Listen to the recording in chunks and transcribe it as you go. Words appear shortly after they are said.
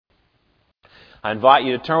I invite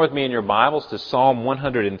you to turn with me in your Bibles to Psalm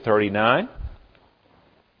 139. I'm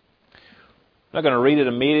not going to read it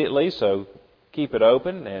immediately, so keep it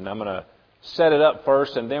open, and I'm going to set it up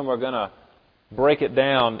first, and then we're going to break it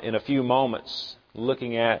down in a few moments,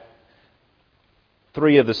 looking at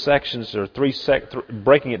three of the sections, or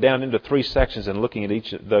breaking it down into three sections and looking at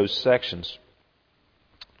each of those sections.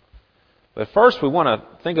 But first, we want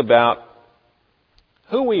to think about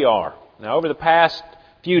who we are. Now, over the past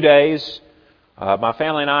few days, my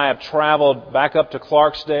family and I have traveled back up to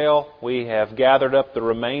Clarksdale. We have gathered up the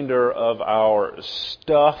remainder of our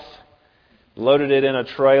stuff, loaded it in a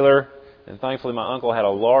trailer, and thankfully my uncle had a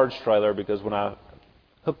large trailer, because when I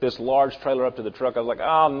hooked this large trailer up to the truck, I was like,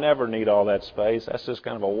 I'll never need all that space. That's just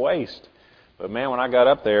kind of a waste. But man, when I got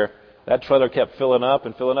up there, that trailer kept filling up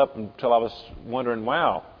until I was wondering,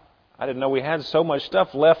 wow, I didn't know we had so much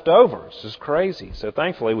stuff left over. This is crazy. So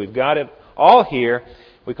thankfully, we've got it all here.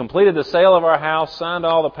 We completed the sale of our house, signed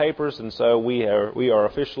all the papers, and so we are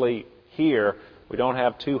officially here. We don't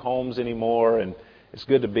have two homes anymore, and it's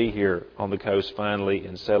good to be here on the coast finally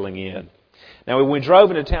and settling in. Now, when we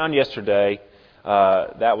drove into town yesterday,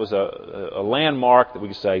 that was a landmark that we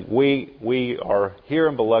could say, we are here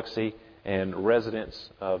in Biloxi and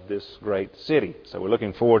residents of this great city. So we're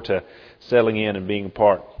looking forward to settling in and being a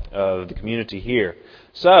part of the community here.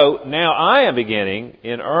 So now I am beginning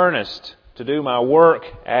in earnest to do my work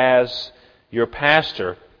as your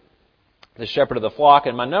pastor, the shepherd of the flock.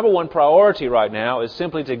 And my number one priority right now is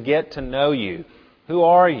simply to get to know you. Who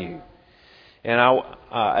are you? And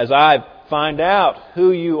as I find out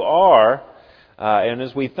who you are, and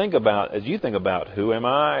as you think about who am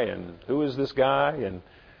I and who is this guy and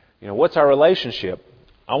what's our relationship,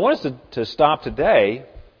 I want us to stop today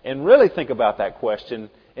and really think about that question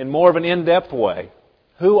in more of an in-depth way.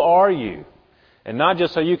 Who are you? And not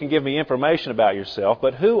just so you can give me information about yourself,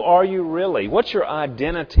 but who are you really? What's your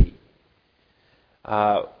identity?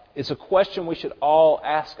 It's a question we should all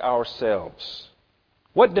ask ourselves.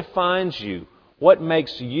 What defines you? What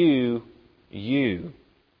makes you, you?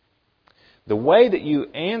 The way that you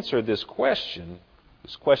answer this question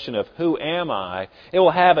of who am I, it will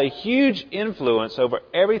have a huge influence over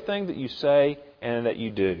everything that you say and that you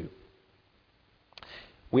do.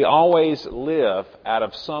 We always live out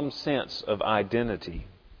of some sense of identity.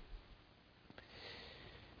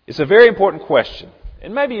 It's a very important question.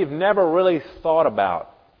 And maybe you've never really thought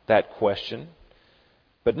about that question.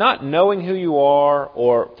 But not knowing who you are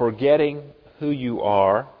or forgetting who you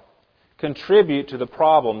are contribute to the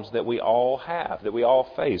problems that we all have, that we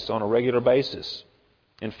all face on a regular basis.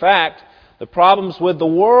 In fact, the problems with the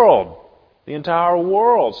world, the entire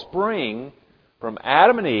world, spring from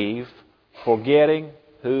Adam and Eve forgetting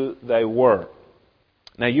who they were.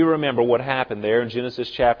 Now you remember what happened there in Genesis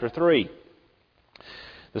chapter 3.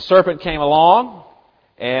 The serpent came along,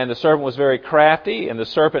 and the serpent was very crafty, and the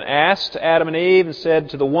serpent asked Adam and Eve and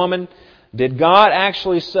said to the woman, did God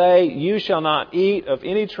actually say, you shall not eat of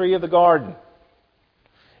any tree of the garden?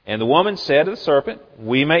 And the woman said to the serpent,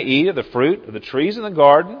 we may eat of the fruit of the trees in the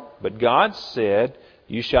garden, but God said,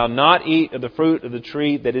 you shall not eat of the fruit of the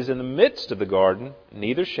tree that is in the midst of the garden,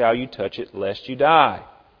 neither shall you touch it, lest you die.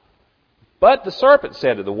 But the serpent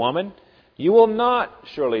said to the woman, you will not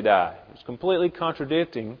surely die. It's completely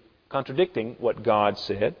contradicting what God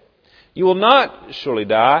said. You will not surely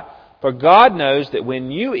die, for God knows that when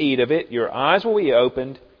you eat of it, your eyes will be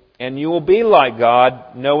opened, and you will be like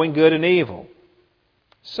God, knowing good and evil.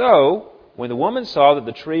 So, when the woman saw that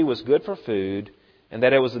the tree was good for food, and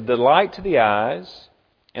that it was a delight to the eyes,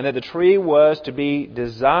 and that the tree was to be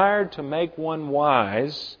desired to make one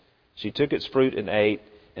wise, she took its fruit and ate,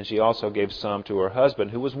 and she also gave some to her husband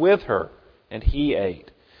who was with her, and he ate.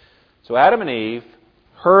 So Adam and Eve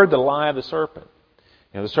heard the lie of the serpent.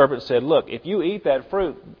 The serpent said, look, if you eat that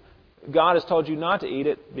fruit, God has told you not to eat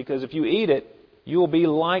it, because if you eat it, you will be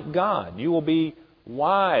like God. You will be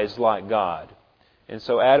wise like God. And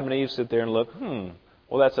so Adam and Eve sit there and look,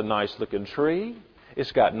 well, that's a nice looking tree.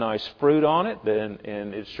 It's got nice fruit on it,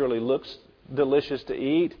 and it surely looks delicious to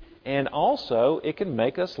eat. And also, it can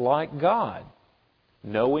make us like God,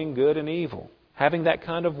 knowing good and evil, having that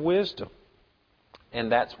kind of wisdom. And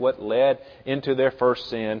that's what led into their first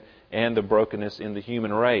sin and the brokenness in the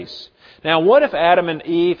human race. Now, what if Adam and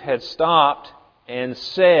Eve had stopped and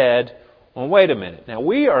said, well, wait a minute. Now,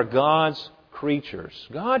 we are God's creatures.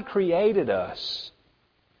 God created us.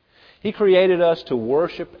 He created us to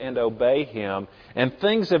worship and obey Him. And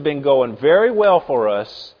things have been going very well for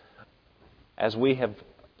us as we have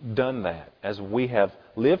done that. As we have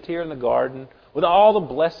lived here in the garden with all the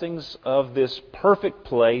blessings of this perfect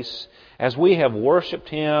place. As we have worshiped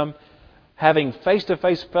Him, having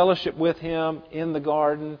face-to-face fellowship with Him in the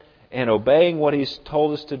garden and obeying what He's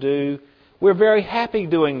told us to do. We're very happy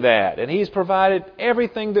doing that. And He's provided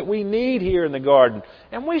everything that we need here in the garden.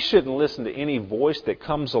 And we shouldn't listen to any voice that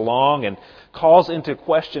comes along and calls into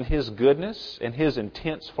question His goodness and His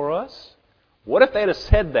intents for us. What if they'd have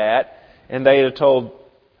said that and they'd have told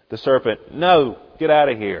the serpent, "No, get out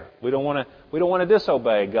of here. We don't want to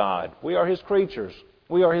disobey God. We are His creatures.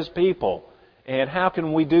 We are His people. And how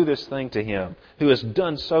can we do this thing to Him who has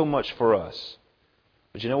done so much for us?"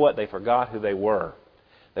 But you know what? They forgot who they were.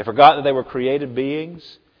 They forgot that they were created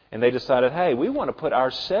beings, and they decided, hey, we want to put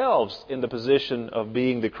ourselves in the position of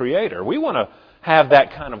being the Creator. We want to have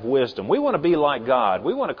that kind of wisdom. We want to be like God.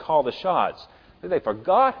 We want to call the shots. They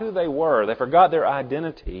forgot who they were. They forgot their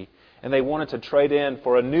identity, and they wanted to trade in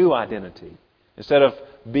for a new identity. Instead of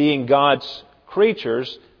being God's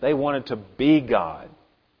creatures, they wanted to be God.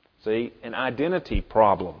 See, an identity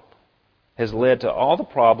problem has led to all the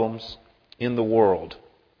problems in the world,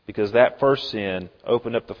 because that first sin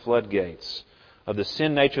opened up the floodgates of the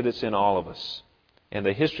sin nature that's in all of us. And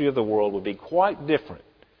the history of the world would be quite different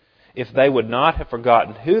if they would not have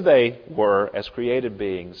forgotten who they were as created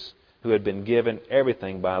beings who had been given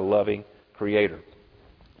everything by a loving Creator.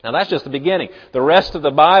 Now that's just the beginning. The rest of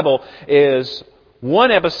the Bible is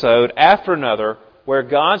one episode after another where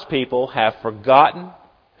God's people have forgotten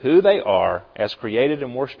who they are as created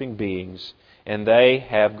and worshiping beings, and they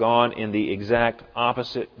have gone in the exact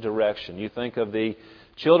opposite direction. You think of the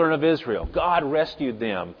children of Israel. God rescued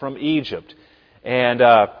them from Egypt. And,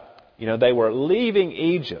 they were leaving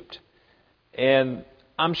Egypt. And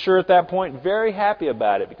I'm sure at that point very happy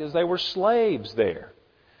about it because they were slaves there.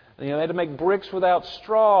 They had to make bricks without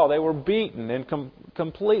straw. They were beaten and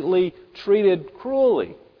completely treated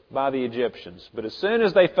cruelly by the Egyptians. But as soon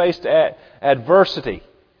as they faced adversity,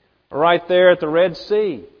 right there at the Red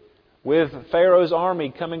Sea, with Pharaoh's army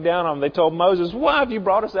coming down on them, they told Moses, "Why have you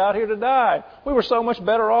brought us out here to die? We were so much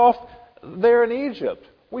better off there in Egypt.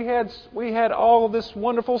 We had all of this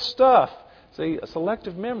wonderful stuff." See, a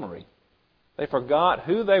selective memory. They forgot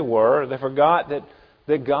who they were. They forgot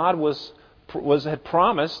that God had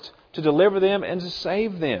promised to deliver them and to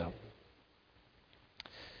save them.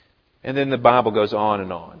 And then the Bible goes on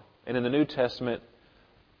and on. And in the New Testament,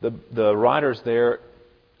 the writers there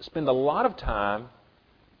spend a lot of time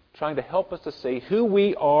trying to help us to see who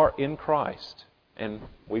we are in Christ. And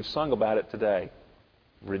we've sung about it today.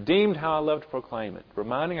 Redeemed, how I love to proclaim it.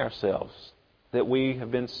 Reminding ourselves that we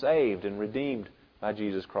have been saved and redeemed by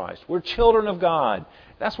Jesus Christ. We're children of God.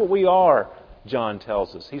 That's what we are, John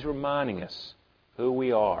tells us. He's reminding us who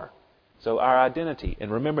we are. So our identity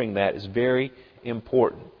and remembering that is very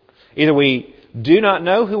important. Either we do not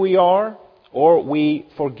know who we are or we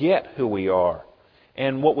forget who we are.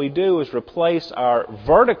 And what we do is replace our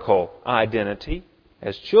vertical identity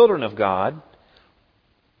as children of God,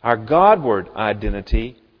 our Godward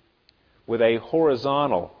identity, with a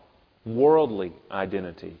horizontal, worldly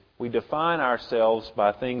identity. We define ourselves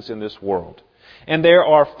by things in this world. And there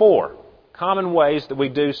are 4 common ways that we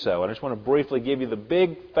do so. I just want to briefly give you the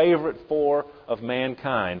big favorite 4 of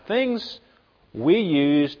mankind. Things we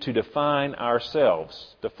use to define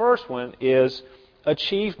ourselves. The first one is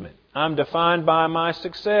achievement. I'm defined by my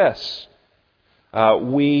success.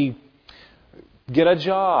 We get a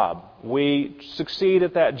job. We succeed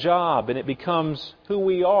at that job, and it becomes who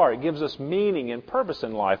we are. It gives us meaning and purpose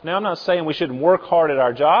in life. Now, I'm not saying we shouldn't work hard at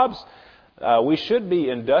our jobs. We should be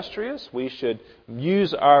industrious. We should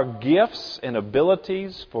use our gifts and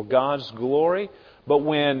abilities for God's glory. But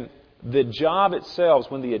when the job itself,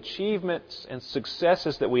 when the achievements and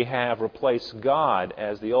successes that we have replace God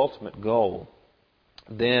as the ultimate goal,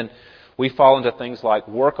 then we fall into things like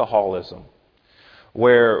workaholism,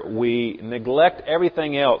 where we neglect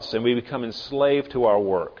everything else and we become enslaved to our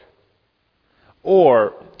work.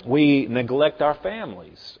 Or we neglect our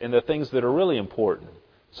families and the things that are really important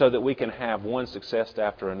so that we can have one success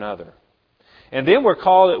after another. And then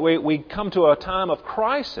we come to a time of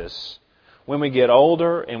crisis when we get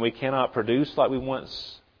older and we cannot produce like we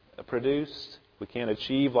once produced. We can't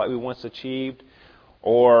achieve like we once achieved.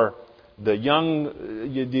 Or the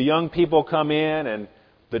young people come in and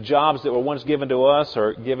the jobs that were once given to us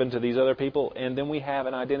are given to these other people, and then we have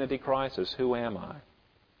an identity crisis. Who am I?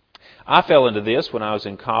 I fell into this when I was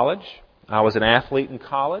in college. I was an athlete in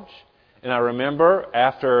college, and I remember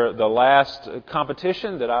after the last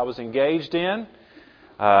competition that I was engaged in,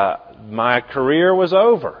 my career was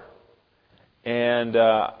over. And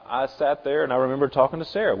I sat there, and I remember talking to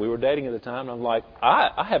Sarah. We were dating at the time, and I'm like,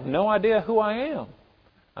 I have no idea who I am.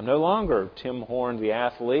 I'm no longer Tim Horn, the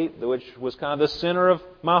athlete, which was kind of the center of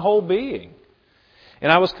my whole being.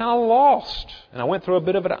 And I was kind of lost. And I went through a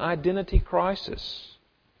bit of an identity crisis.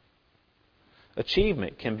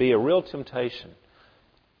 Achievement can be a real temptation.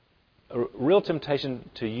 A real temptation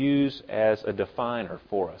to use as a definer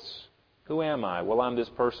for us. Who am I? Well, I'm this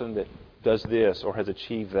person that does this or has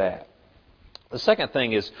achieved that. The second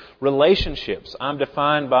thing is relationships. I'm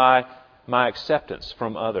defined by my acceptance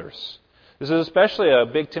from others. This is especially a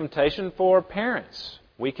big temptation for parents.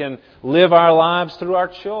 We can live our lives through our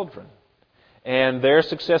children. And their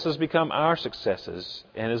successes become our successes.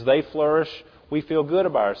 And as they flourish, we feel good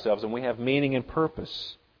about ourselves and we have meaning and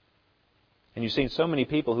purpose. And you've seen so many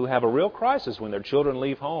people who have a real crisis when their children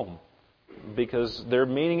leave home because their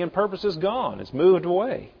meaning and purpose is gone. It's moved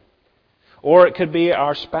away. Or it could be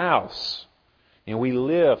our spouse. We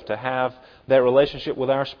live to have that relationship with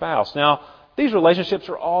our spouse. Now, these relationships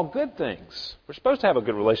are all good things. We're supposed to have a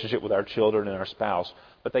good relationship with our children and our spouse,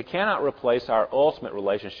 but they cannot replace our ultimate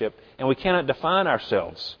relationship, and we cannot define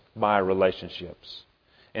ourselves by our relationships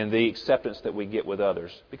and the acceptance that we get with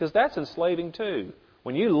others, because that's enslaving too.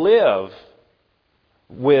 When you live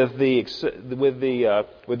with the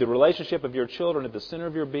relationship of your children at the center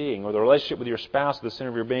of your being, or the relationship with your spouse at the center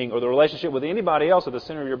of your being, or the relationship with anybody else at the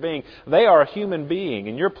center of your being, they are a human being,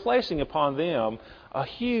 and you're placing upon them a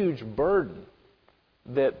huge burden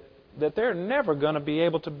that they're never going to be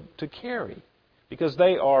able to carry, because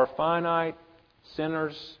they are finite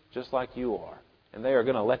sinners just like you are, and they are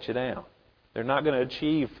going to let you down. They're not going to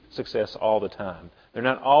achieve success all the time. They're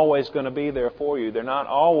not always going to be there for you. They're not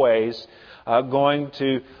always going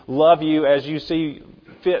to love you as you see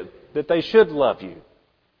fit that they should love you.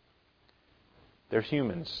 They're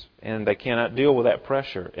humans, and they cannot deal with that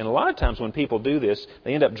pressure. And a lot of times when people do this,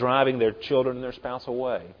 they end up driving their children and their spouse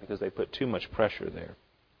away because they put too much pressure there.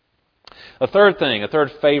 A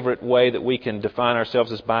third favorite way that we can define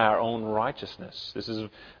ourselves is by our own righteousness. This is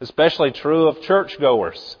especially true of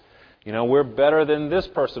churchgoers. We're better than this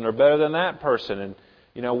person or better than that person. And,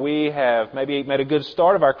 we have maybe made a good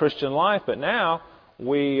start of our Christian life, but now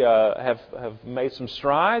we have made some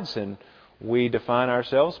strides, and we define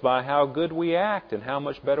ourselves by how good we act and how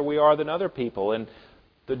much better we are than other people. And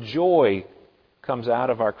the joy comes out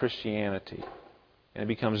of our Christianity. And it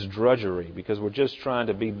becomes drudgery because we're just trying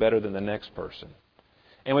to be better than the next person.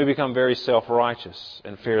 And we become very self-righteous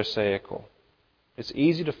and pharisaical. It's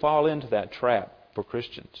easy to fall into that trap for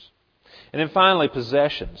Christians. And then finally,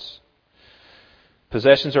 possessions.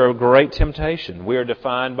 Possessions are a great temptation. We are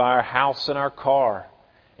defined by our house and our car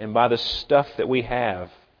and by the stuff that we have.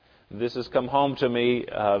 This has come home to me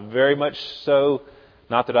very much so.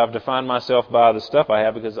 Not that I've defined myself by the stuff I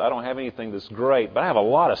have, because I don't have anything that's great, but I have a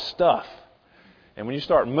lot of stuff. And when you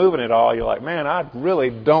start moving it all, you're like, man, I really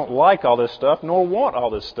don't like all this stuff, nor want all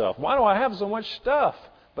this stuff. Why do I have so much stuff?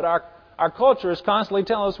 But our culture is constantly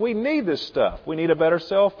telling us we need this stuff. We need a better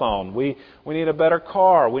cell phone. We need a better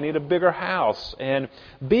car. We need a bigger house. And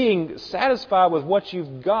being satisfied with what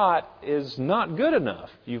you've got is not good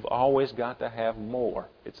enough. You've always got to have more.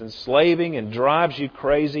 It's enslaving and drives you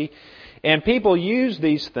crazy. And people use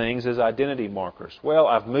these things as identity markers. Well,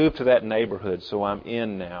 I've moved to that neighborhood, so I'm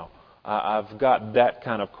in now. I've got that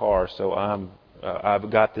kind of car, so I've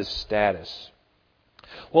got this status.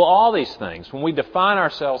 Well, all these things, when we define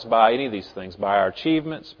ourselves by any of these things, by our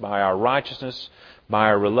achievements, by our righteousness, by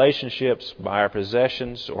our relationships, by our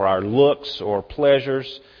possessions, or our looks, or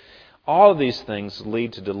pleasures, all of these things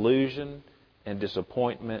lead to delusion and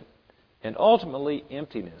disappointment and ultimately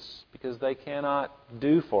emptiness, because they cannot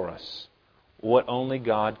do for us what only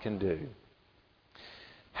God can do.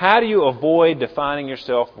 How do you avoid defining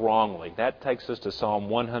yourself wrongly? That takes us to Psalm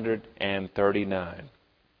 139.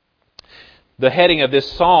 The heading of this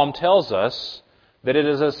psalm tells us that it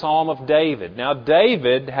is a psalm of David. Now,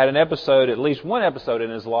 David had an episode, at least one episode in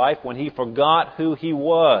his life, when he forgot who he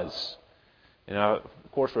was. Of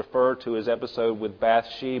course, referred to his episode with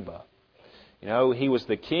Bathsheba. He was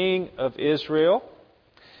the king of Israel,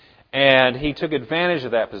 and he took advantage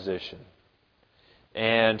of that position.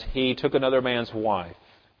 And he took another man's wife,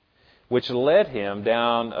 which led him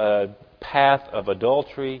down a path of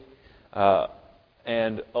adultery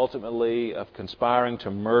and ultimately of conspiring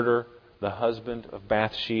to murder the husband of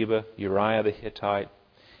Bathsheba, Uriah the Hittite.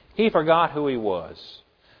 He forgot who he was.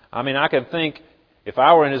 I can think, if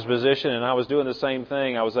I were in his position and I was doing the same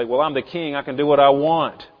thing, I was like, well, I'm the king, I can do what I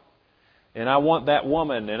want. And I want that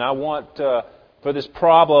woman, and I want for this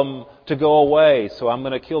problem to go away, so I'm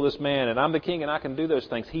going to kill this man, and I'm the king and I can do those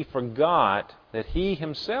things. He forgot that he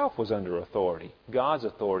himself was under authority, God's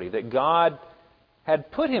authority, that God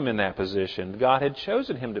had put him in that position. God had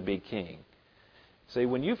chosen him to be king. See,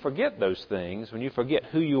 when you forget those things, when you forget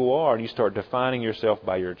who you are and you start defining yourself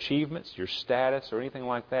by your achievements, your status, or anything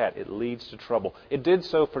like that, it leads to trouble. It did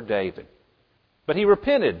so for David. But he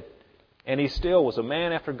repented, and he still was a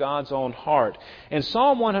man after God's own heart. And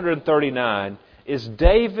Psalm 139 is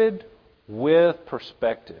David with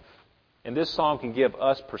perspective. And this psalm can give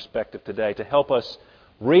us perspective today to help us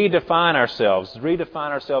redefine ourselves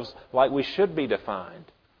like we should be defined,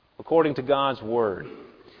 according to God's Word.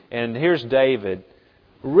 And here's David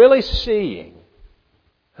really seeing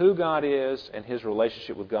who God is and his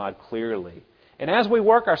relationship with God clearly. And as we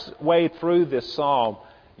work our way through this psalm,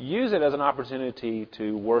 use it as an opportunity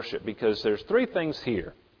to worship, because there's three things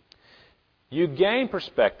here. You gain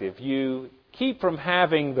perspective. You keep from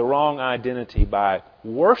having the wrong identity by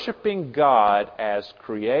worshiping God as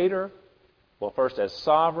Creator, well, first as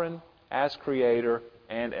Sovereign, as Creator,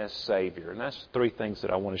 and as Savior. And that's three things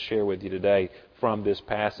that I want to share with you today from this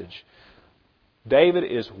passage. David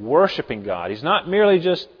is worshiping God. He's not merely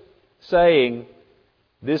just saying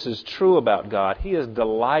this is true about God. He is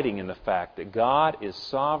delighting in the fact that God is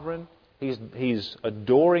sovereign. He's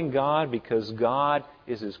adoring God because God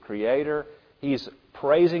is His Creator. He's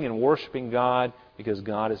praising and worshiping God because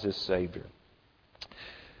God is His Savior.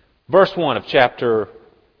 Verse 1 of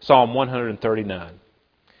Psalm 139.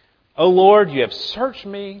 O Lord, you have searched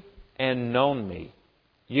me and known me.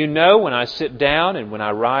 You know when I sit down and when I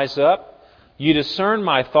rise up. You discern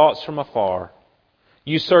my thoughts from afar.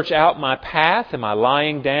 You search out my path and my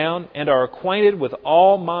lying down, and are acquainted with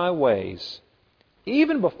all my ways.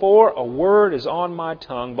 Even before a word is on my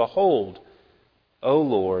tongue, behold, O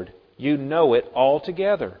Lord, you know it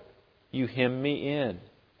altogether. You hem me in,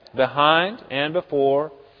 behind and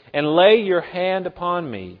before, and lay your hand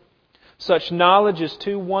upon me. Such knowledge is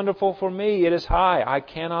too wonderful for me. It is high. I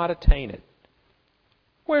cannot attain it.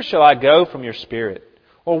 Where shall I go from your Spirit?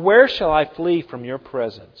 Or where shall I flee from your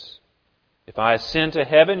presence? If I ascend to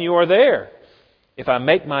heaven, you are there. If I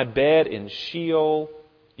make my bed in Sheol,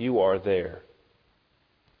 you are there.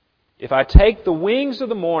 If I take the wings of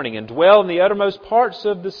the morning and dwell in the uttermost parts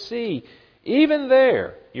of the sea, even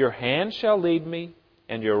there your hand shall lead me,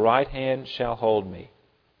 and your right hand shall hold me.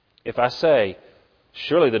 If I say,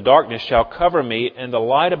 surely the darkness shall cover me, and the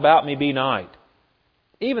light about me be night.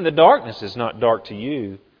 Even the darkness is not dark to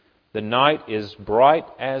you. The night is bright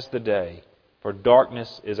as the day, for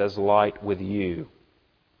darkness is as light with you.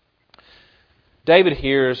 David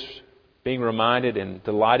here is being reminded and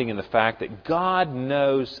delighting in the fact that God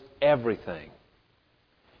knows everything.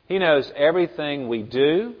 He knows everything we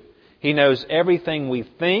do. He knows everything we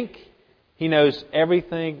think. He knows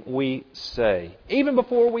everything we say, even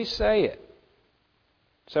before we say it.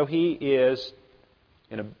 So He is,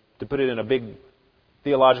 to put it in a big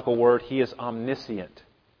theological word, He is omniscient.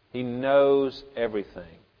 He knows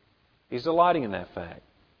everything. He's delighting in that fact.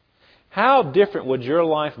 How different would your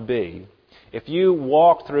life be if you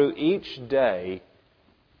walked through each day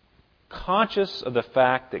conscious of the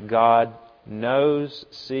fact that God knows,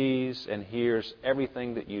 sees, and hears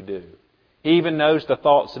everything that you do? He even knows the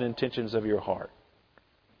thoughts and intentions of your heart.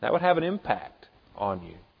 That would have an impact on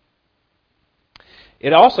you.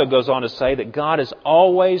 It also goes on to say that God is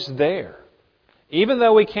always there, even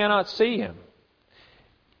though we cannot see Him.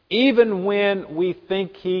 Even when we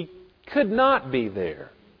think He could not be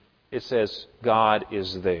there, it says God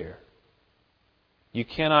is there. You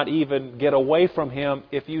cannot even get away from Him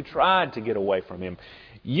if you tried to get away from Him.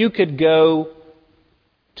 You could go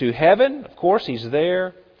to heaven, of course He's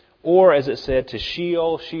there, or as it said, to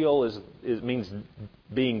Sheol. Sheol means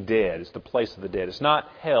being dead. It's the place of the dead. It's not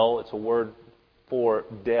hell, it's a word for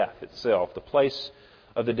death itself, the place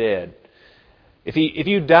of the dead. If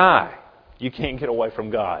you die, you can't get away from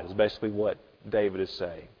God, is basically what David is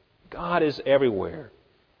saying. God is everywhere.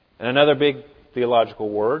 And another big theological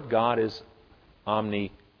word, God is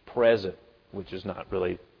omnipresent, which is not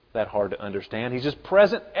really that hard to understand. He's just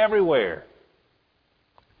present everywhere.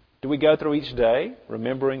 Do we go through each day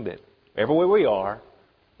remembering that everywhere we are,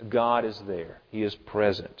 God is there. He is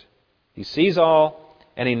present. He sees all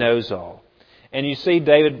and He knows all. And you see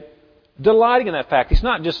David delighting in that fact. He's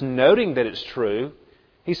not just noting that it's true.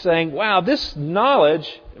 He's saying, wow, this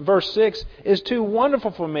knowledge, verse 6, is too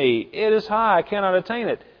wonderful for me. It is high. I cannot attain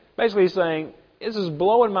it. Basically, he's saying, this is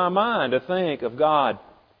blowing my mind to think of God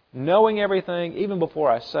knowing everything, even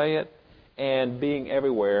before I say it, and being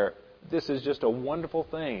everywhere. This is just a wonderful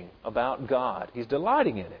thing about God. He's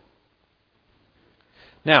delighting in it.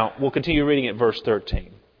 Now, we'll continue reading at verse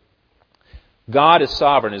 13. God is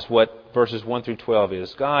sovereign is what verses 1 through 12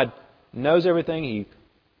 is. God knows everything. He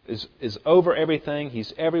is over everything.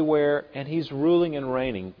 He's everywhere. And He's ruling and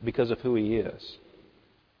reigning because of who He is.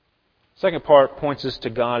 Second part points us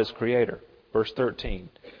to God as Creator. Verse 13.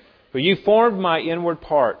 For you formed my inward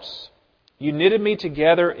parts. You knitted me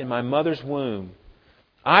together in my mother's womb.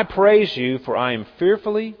 I praise you, for I am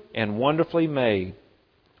fearfully and wonderfully made.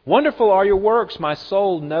 Wonderful are your works. My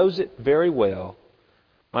soul knows it very well.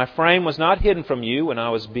 My frame was not hidden from you when I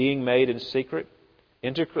was being made in secret,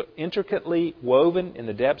 intricately woven in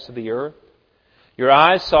the depths of the earth. Your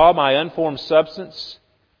eyes saw my unformed substance.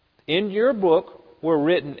 In your book were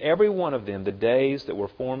written, every one of them, the days that were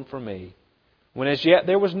formed for me, when as yet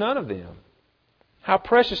there was none of them. How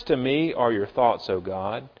precious to me are your thoughts, O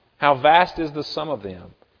God! How vast is the sum of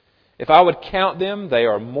them! If I would count them, they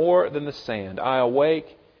are more than the sand. I awake,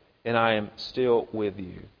 and I am still with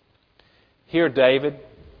you. Here David,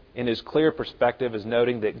 in his clear perspective, is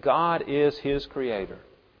noting that God is his Creator.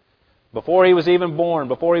 Before he was even born,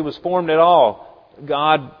 before he was formed at all,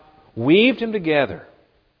 God weaved him together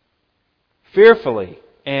fearfully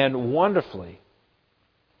and wonderfully.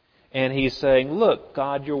 And he's saying, look,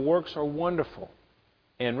 God, your works are wonderful.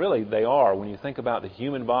 And really, they are. When you think about the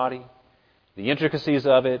human body, the intricacies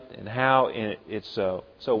of it, and how it's so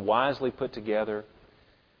wisely put together,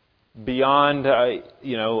 beyond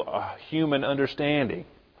human understanding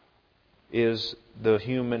is the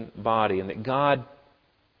human body. And that God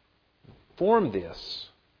formed this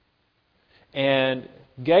and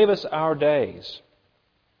gave us our days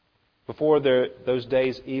before those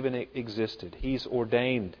days even existed. He's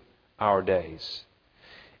ordained our days.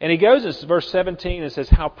 And he goes to verse 17 and says,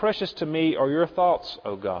 how precious to me are your thoughts,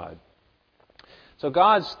 O God. So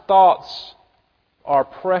God's thoughts are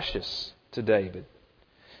precious to David.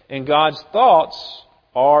 And God's thoughts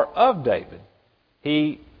are of David.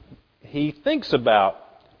 He thinks about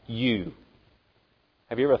you.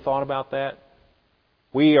 Have you ever thought about that?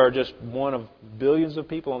 We are just one of billions of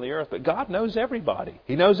people on the earth, but God knows everybody.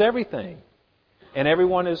 He knows everything. And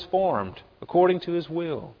everyone is formed according to His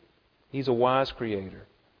will. He's a wise Creator.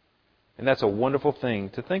 And that's a wonderful thing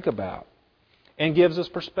to think about. And gives us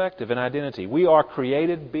perspective and identity. We are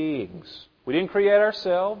created beings. We didn't create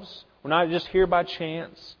ourselves. We're not just here by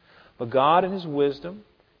chance. But God in His wisdom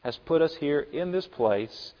has put us here in this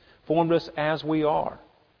place, formed us as we are,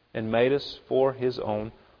 and made us for His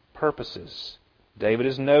own purposes. David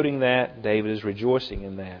is noting that. David is rejoicing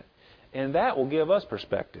in that. And that will give us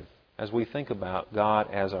perspective as we think about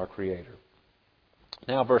God as our Creator.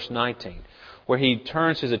 Now verse 19, where he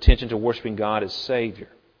turns his attention to worshiping God as Savior.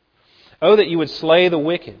 Oh, that you would slay the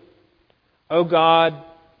wicked. O God,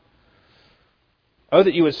 oh,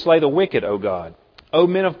 that you would slay the wicked, O God. O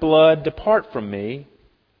men of blood, depart from me.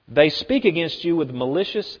 They speak against you with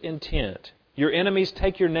malicious intent. Your enemies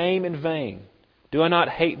take your name in vain. Do I not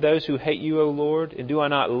hate those who hate you, O Lord? And do I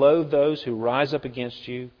not loathe those who rise up against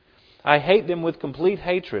you? I hate them with complete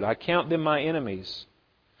hatred. I count them my enemies.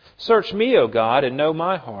 Search me, O God, and know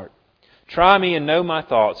my heart. Try me and know my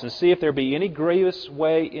thoughts, and see if there be any grievous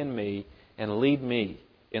way in me, and lead me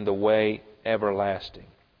in the way everlasting.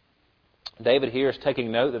 David here is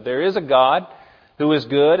taking note that there is a God who is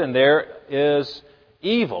good, and there is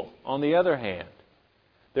evil on the other hand.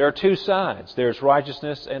 There are two sides. There's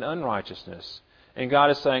righteousness and unrighteousness. And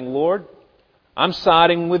God is saying, Lord, I'm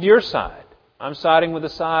siding with your side. I'm siding with the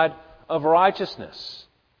side of righteousness,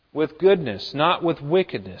 with goodness, not with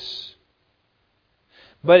wickedness.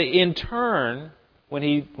 But in turn, when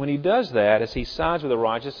he does that, as he sides with the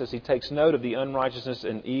righteous, as he takes note of the unrighteousness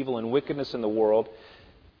and evil and wickedness in the world,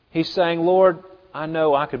 he's saying, Lord, I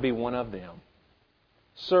know I could be one of them.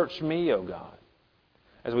 Search me, O God.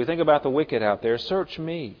 As we think about the wicked out there, search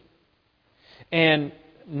me. And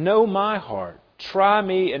know my heart. Try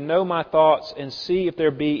me and know my thoughts, and see if there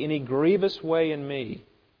be any grievous way in me,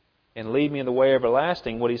 and lead me in the way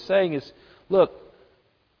everlasting. What he's saying is, look,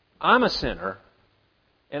 I'm a sinner,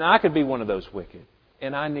 and I could be one of those wicked,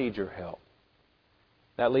 and I need your help.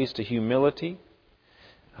 That leads to humility.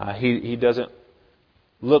 He doesn't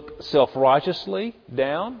look self-righteously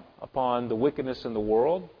down upon the wickedness in the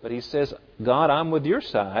world, but he says, God, I'm with your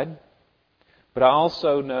side, but I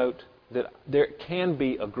also note that there can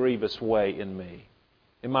be a grievous way in me,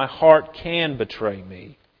 and my heart can betray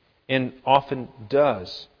me, and often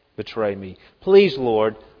does betray me. Please,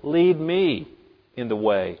 Lord, lead me in the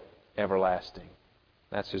way everlasting.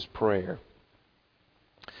 That's his prayer.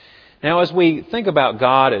 Now, as we think about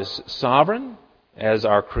God as sovereign, as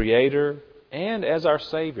our Creator, and as our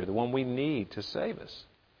Savior, the one we need to save us,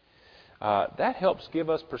 that helps give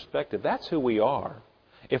us perspective. That's who we are.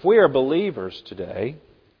 If we are believers today,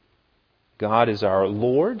 God is our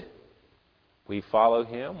Lord. We follow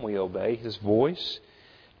Him. We obey His voice.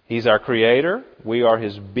 He's our Creator. We are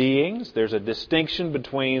His beings. There's a distinction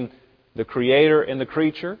between the Creator and the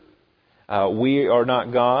creature. We are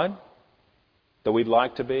not God, though we'd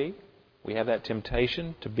like to be. We have that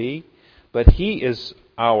temptation to be. But He is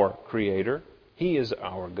our Creator. He is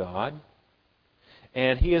our God.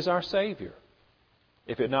 And He is our Savior.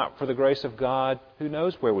 If it not for the grace of God, who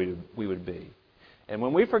knows where we would be? And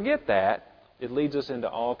when we forget that, it leads us into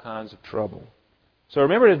all kinds of trouble. So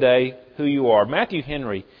remember today who you are. Matthew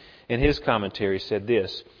Henry, in his commentary, said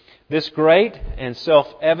this great and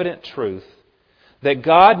self-evident truth, that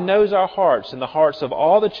God knows our hearts and the hearts of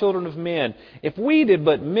all the children of men, if we did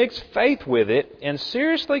but mix faith with it and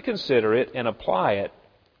seriously consider it and apply it,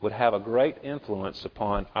 would have a great influence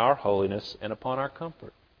upon our holiness and upon our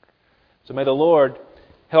comfort. So may the Lord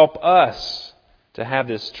help us to have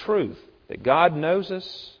this truth, that God knows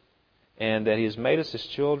us and that He has made us His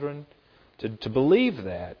children, to believe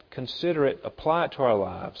that, consider it, apply it to our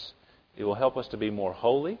lives. It will help us to be more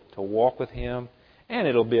holy, to walk with Him, and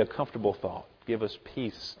it'll be a comfortable thought. Give us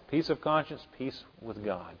peace, peace of conscience, peace with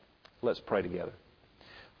God. Let's pray together.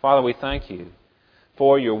 Father, we thank You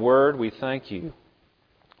for Your Word. We thank You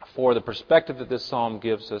for the perspective that this psalm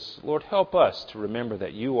gives us. Lord, help us to remember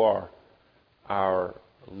that You are our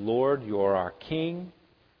Lord, You are our King,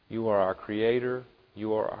 You are our Creator,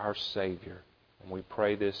 You are our Savior. And we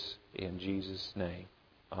pray this in Jesus' name.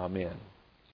 Amen.